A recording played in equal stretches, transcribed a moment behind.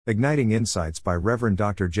Igniting Insights by Reverend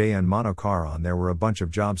Dr. J. N. Manokaran. There were a bunch of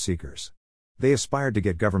job seekers. They aspired to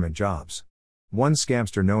get government jobs. One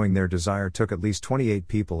scamster, knowing their desire, took at least 28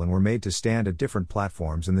 people and were made to stand at different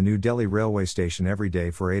platforms in the New Delhi railway station every day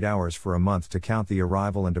for 8 hours for a month to count the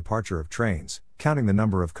arrival and departure of trains, counting the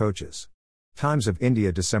number of coaches. Times of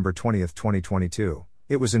India, December 20, 2022.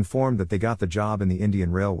 It was informed that they got the job in the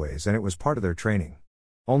Indian Railways and it was part of their training.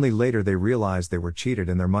 Only later they realized they were cheated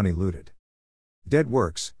and their money looted. Dead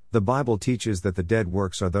works. The Bible teaches that the dead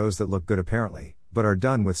works are those that look good apparently, but are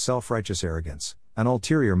done with self-righteous arrogance, an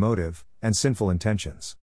ulterior motive, and sinful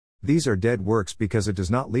intentions. These are dead works because it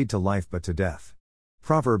does not lead to life but to death.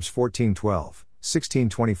 Proverbs 14:12,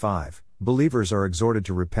 16:25, believers are exhorted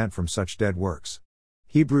to repent from such dead works.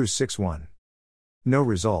 Hebrews 6:1. No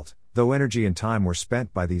result. Though energy and time were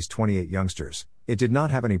spent by these 28 youngsters, it did not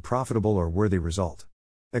have any profitable or worthy result.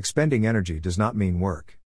 Expending energy does not mean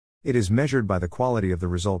work. It is measured by the quality of the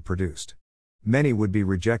result produced. Many would be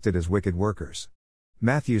rejected as wicked workers.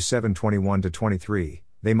 Matthew 7:21-23,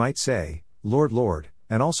 they might say, Lord, Lord,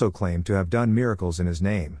 and also claim to have done miracles in His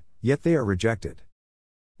name, yet they are rejected.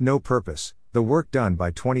 No purpose. The work done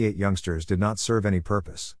by 28 youngsters did not serve any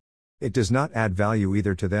purpose. It does not add value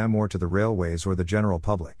either to them or to the railways or the general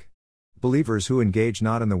public. Believers who engage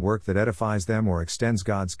not in the work that edifies them or extends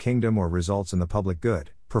God's kingdom or results in the public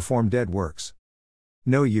good, perform dead works.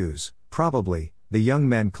 No use. Probably, the young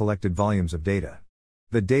men collected volumes of data.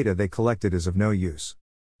 The data they collected is of no use.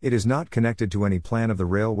 It is not connected to any plan of the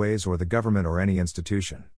railways or the government or any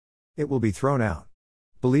institution. It will be thrown out.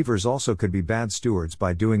 Believers also could be bad stewards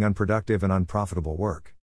by doing unproductive and unprofitable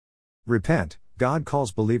work. Repent. God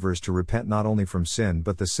calls believers to repent not only from sin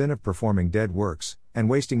but the sin of performing dead works, and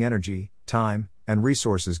wasting energy, time, and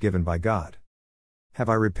resources given by God. Have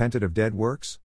I repented of dead works?